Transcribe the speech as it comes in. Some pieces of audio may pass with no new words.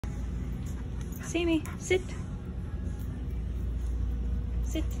Sammy, sit.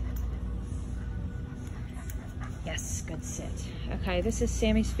 Sit. Yes, good sit. Okay, this is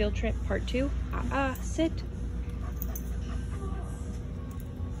Sammy's field trip, part 2. Sit.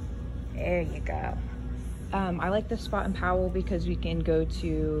 There you go. I like this spot in Powell because we can go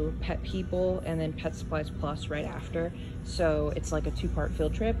to Pet People and then Pet Supplies Plus right after. So it's like a 2-part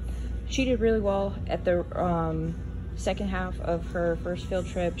field trip. She did really well at the second half of her first field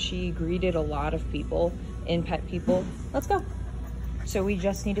trip. She greeted a lot of people in Pet People. Let's go. So we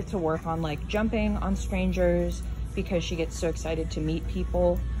just needed to work on like jumping on strangers because she gets so excited to meet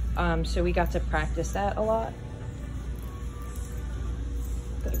people. So we got to practice that a lot.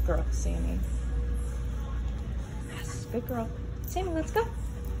 Good girl, Sammy. Yes, good girl. Sammy, let's go.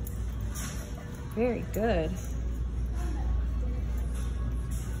 Very good.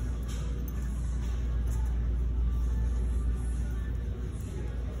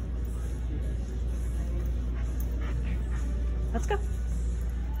 Let's go.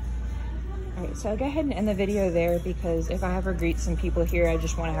 All right, so I'll go ahead and end the video there because if I ever greet some people here, I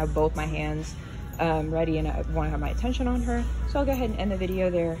just want to have both my hands ready and I want to have my attention on her. So I'll go ahead and end the video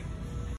there.